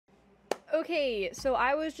Okay, so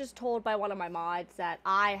I was just told by one of my mods that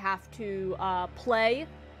I have to play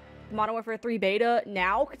Modern Warfare 3 beta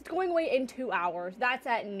now, because it's going away in 2 hours. That's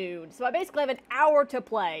at noon. So I basically have an hour to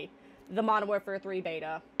play the Modern Warfare 3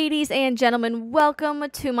 beta. Ladies and gentlemen, welcome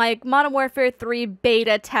to my Modern Warfare 3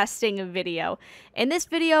 beta testing video. In this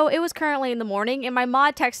video, it was currently in the morning, and my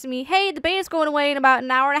mod texted me, hey, the beta's going away in about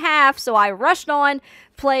an hour and a half, so I rushed on,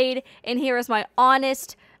 played, and here is my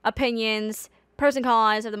honest opinions, pros and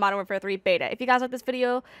cons of the Modern Warfare 3 beta. If you guys like this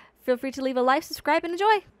video, feel free to leave a like, subscribe, and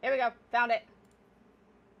enjoy. Here we go. Found it.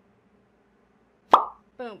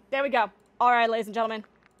 Boom. There we go. Alright, ladies and gentlemen.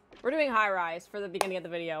 We're doing High Rise for the beginning of the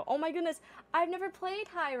video. Oh my goodness. I've never played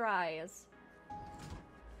High Rise.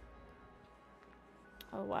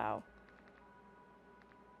 Oh, wow.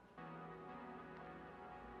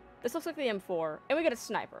 This looks like the M4. And we got a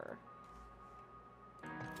sniper.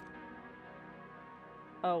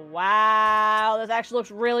 Oh, wow. This actually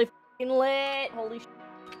looks really f***ing lit. Holy sh**.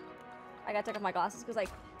 I gotta take off my glasses because I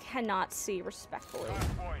cannot see respectfully.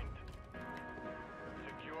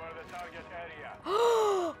 Secure the target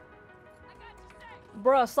area.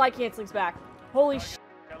 Bruh, slide canceling's back. Holy sh**.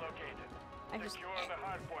 I just... Secure the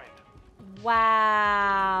hard point.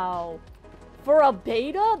 Wow. For a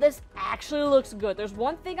beta, this actually looks good. There's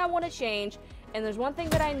one thing I want to change, and there's one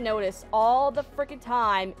thing that I notice all the freaking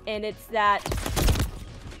time, and it's that...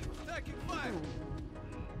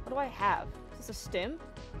 What do I have? Is this a stim?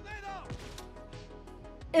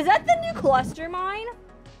 Is that the new cluster mine?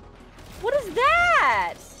 What is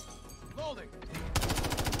that?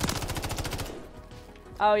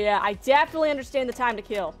 Oh yeah, I definitely understand the time to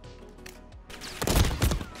kill.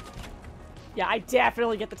 Yeah, I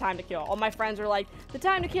definitely get the time to kill. All my friends are like, the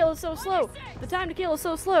time to kill is so slow. The time to kill is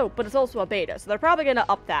so slow, but it's also a beta, so they're probably gonna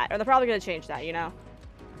up that, or they're probably gonna change that, you know?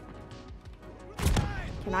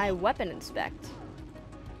 Can I weapon inspect?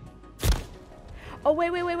 Oh,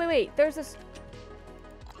 wait. There's this...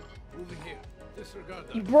 Moving here. Disregard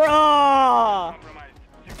that. Bruh!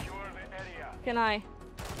 Secure the area. Can I...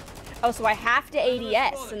 Oh, so I have to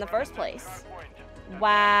ADS in the first place.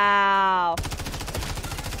 Wow.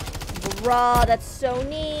 Bruh, that's so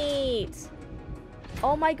neat.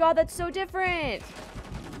 Oh my god, that's so different.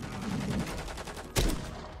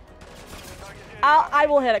 I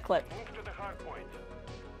will hit a clip. Move to the hard point.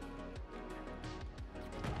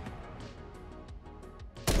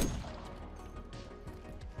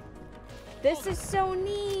 This is so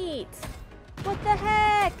neat. What the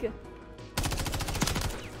heck?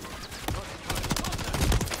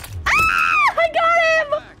 I got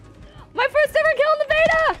him! My first ever kill in the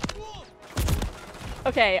beta!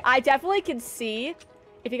 Okay, I definitely can see,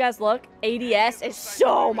 if you guys look, ADS is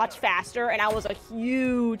so much faster, and I was a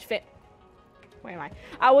huge fan. Where am I?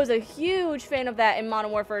 I was a huge fan of that in Modern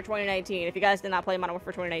Warfare 2019. If you guys did not play Modern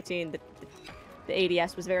Warfare 2019, the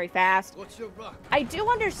ADS was very fast. I do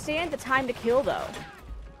understand the time to kill, though.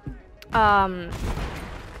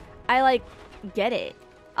 I, like, get it.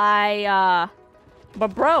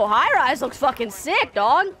 But bro, High Rise looks fucking sick,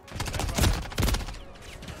 dog.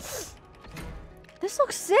 This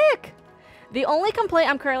looks sick. The only complaint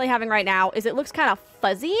I'm currently having right now is it looks kind of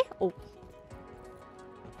fuzzy. Oh.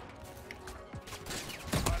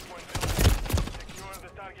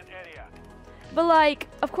 But like,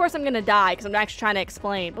 of course I'm gonna die because I'm actually trying to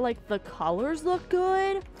explain. But like, the colors look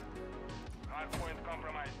good.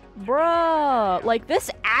 Bruh, like this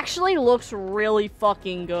actually looks really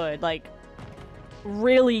fucking good. Like,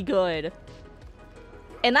 really good.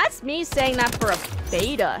 And that's me saying that for a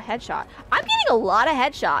beta headshot. I'm getting a lot of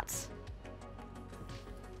headshots.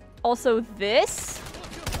 Also, this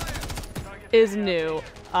is new.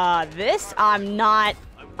 This, I'm not.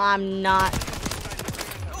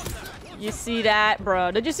 You see that,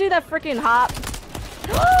 bro? Did you see that freaking hop?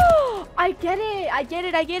 I get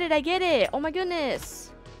it. Oh my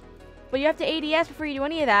goodness. But you have to ADS before you do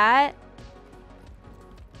any of that.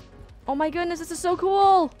 Oh my goodness, this is so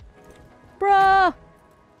cool. Bruh.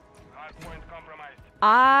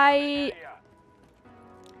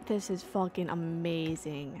 This is fucking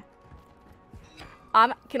amazing.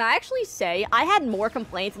 Can I actually say I had more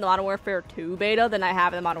complaints in the Modern Warfare 2 beta than I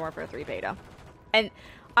have in the Modern Warfare 3 beta. And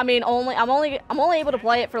I mean, I'm only able to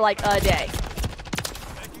play it for like a day.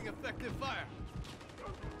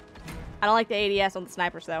 I don't like the ADS on the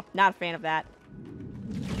snipers though. Not a fan of that.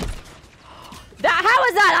 How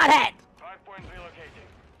is that not hit? 5 points relocating.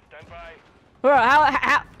 Stand by. Bro,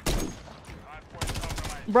 how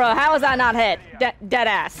Bro, how is that not hit? Dead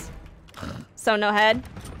ass. So no head.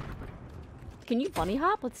 Can you bunny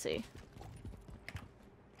hop? Let's see.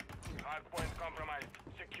 Hard point compromised.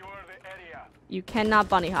 Secure the area. You cannot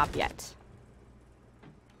bunny hop yet.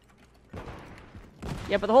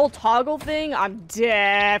 Yeah, but the whole toggle thing, I'm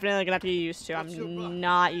definitely gonna have to get used to. I'm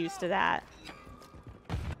not used to that.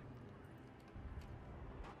 I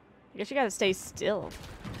guess you gotta stay still.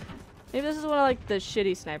 Maybe this is one of like the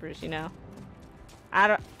shitty snipers, you know?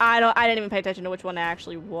 I didn't even pay attention to which one it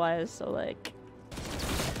actually was, so like.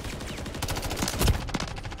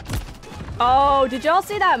 Oh, did y'all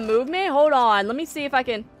see that movement? Hold on, let me see if I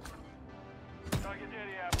can.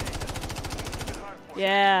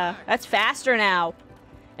 Yeah, that's faster now.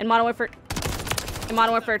 And Modern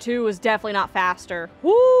Warfare 2 was definitely not faster.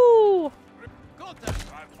 Woo!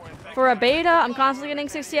 For a beta, I'm constantly getting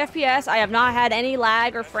 60 FPS. I have not had any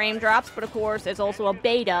lag or frame drops, but of course, it's also a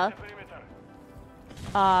beta.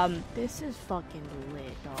 This is fucking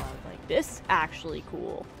lit, dog. Like, this is actually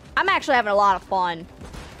cool. I'm actually having a lot of fun.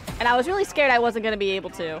 And I was really scared I wasn't gonna be able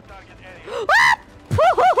to.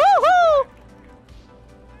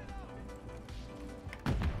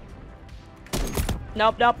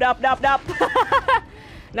 Nope, nope, nope, nope, nope.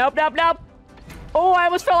 Nope, nope, nope. Oh, I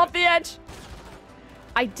almost fell off the edge.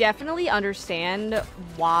 I definitely understand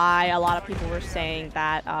why a lot of people were saying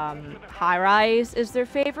that high-rise is their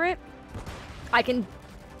favorite. They're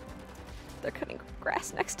cutting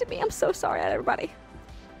grass next to me. I'm so sorry, everybody.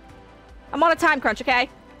 I'm on a time crunch, okay?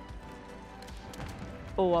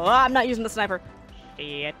 Oh, I'm not using the sniper.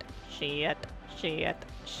 Shit, shit, shit,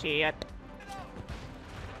 shit.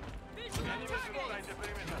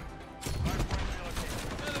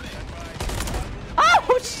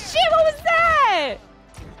 Oh shit, what was that?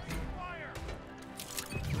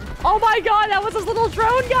 Oh my god, that was those little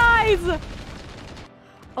drone guys!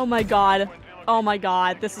 Oh my god. Oh my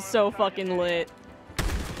god, this is so fucking lit.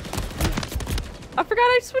 I forgot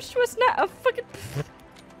I switched to a fucking...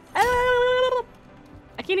 I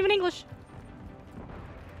can't even English.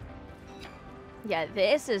 Yeah,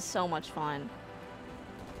 this is so much fun.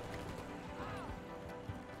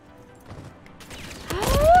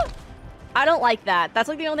 I don't like that. That's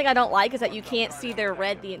like the only thing I don't like is that you can't see their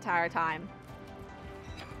red the entire time.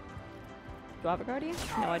 Do I have a guardian?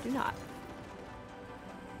 No, I do not.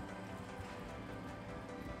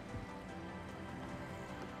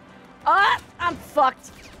 Ah! I'm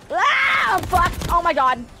fucked. Ah! I'm fucked. Oh my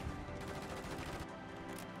god.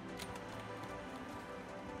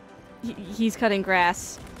 He's cutting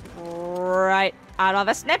grass. Right out of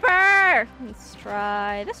a sniper! Let's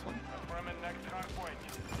try this one.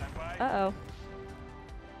 Uh-oh.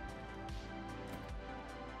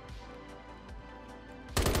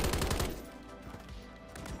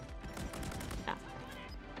 Ah.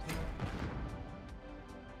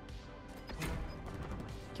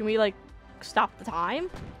 Can we, like, stop the time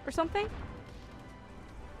or something?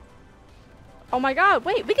 Oh my god,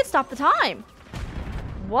 wait, we can stop the time!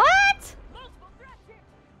 What?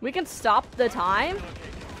 We can stop the time?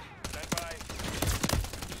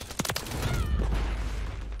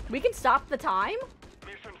 We can stop the time?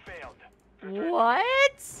 Mission failed.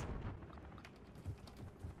 What?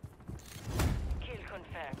 Kill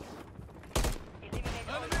confirmed. Eliminate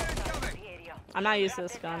all hostiles in the area. I'm not used to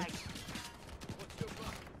this gun.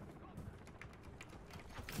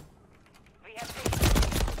 We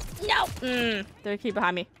have No! They're keep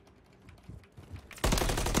behind me.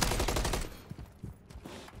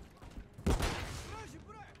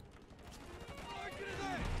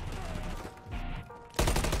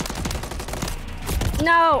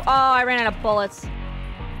 No! Oh, I ran out of bullets.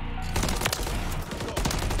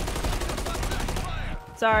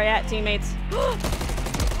 Sorry, teammates.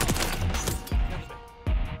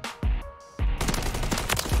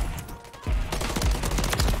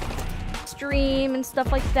 Stream and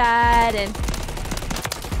stuff like that, and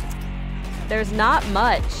there's not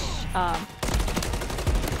much.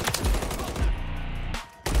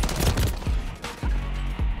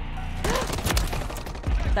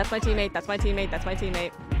 That's my teammate, that's my teammate, that's my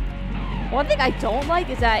teammate. One thing I don't like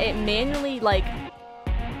is that it manually, like,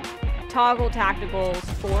 toggle tacticals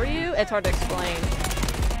for you. It's hard to explain.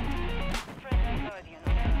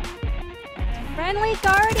 Friendly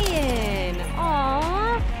Guardian!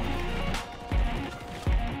 Aww!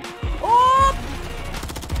 Oh!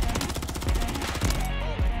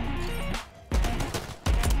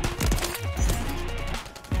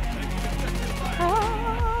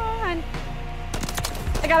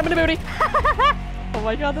 I got him in the booty. Oh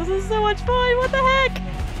my god, this is so much fun. What the heck?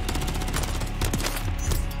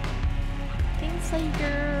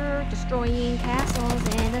 Kingslayer destroying castles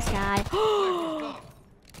in the sky.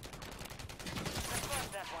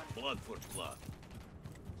 Blood for blood.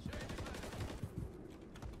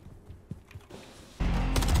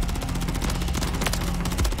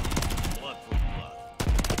 Blood for blood.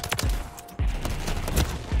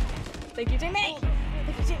 Thank you, teammate.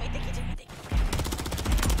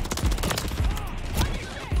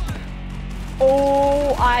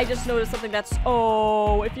 Oh, I just noticed something that's...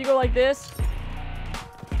 Oh, if you go like this...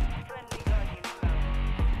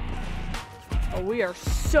 Oh, we are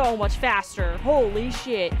so much faster. Holy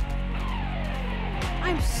shit.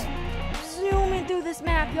 I'm zooming through this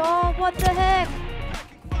map, y'all. What the heck?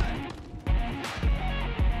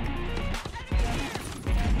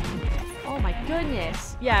 Oh my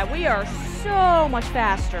goodness. Yeah, we are so much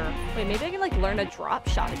faster. Wait, maybe I can like learn a drop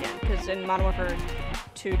shot again. Because in Modern Warfare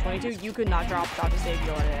 2.22, you could not drop shot to save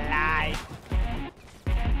your life.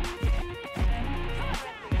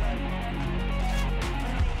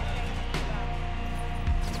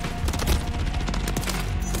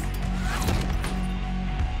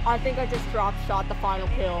 I think I just drop shot the final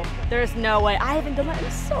kill. There's no way. I haven't done that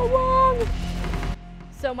in so long.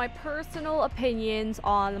 So my personal opinions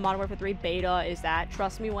on the Modern Warfare 3 beta is that,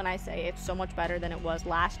 trust me when I say it's so much better than it was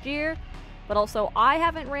last year. But also, I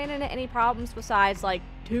haven't ran into any problems besides like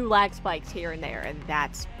 2 lag spikes here and there, and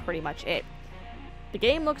that's pretty much it. The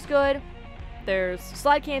game looks good. There's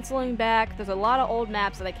slide canceling back. There's a lot of old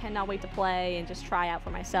maps that I cannot wait to play and just try out for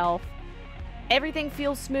myself. Everything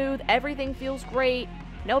feels smooth. Everything feels great.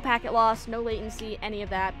 No packet loss, no latency, any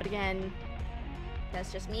of that. But again,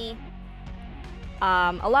 that's just me.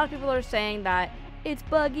 A lot of people are saying that it's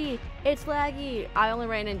buggy, it's laggy. I only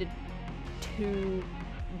ran into 2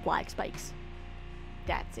 lag spikes.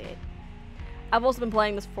 That's it. I've also been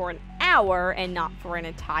playing this for an hour and not for an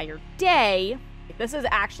entire day. This is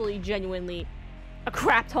actually genuinely a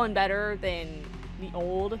crap ton better than the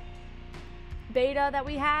old beta that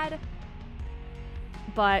we had.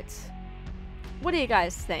 But what do you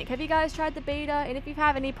guys think? Have you guys tried the beta? And if you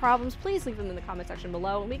have any problems, please leave them in the comment section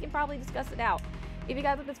below and we can probably discuss it out. If you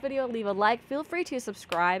guys like this video, leave a like, feel free to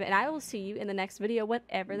subscribe, and I will see you in the next video,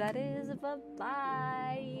 whatever that is.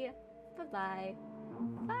 Bye-bye. Bye-bye.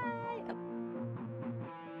 Bye.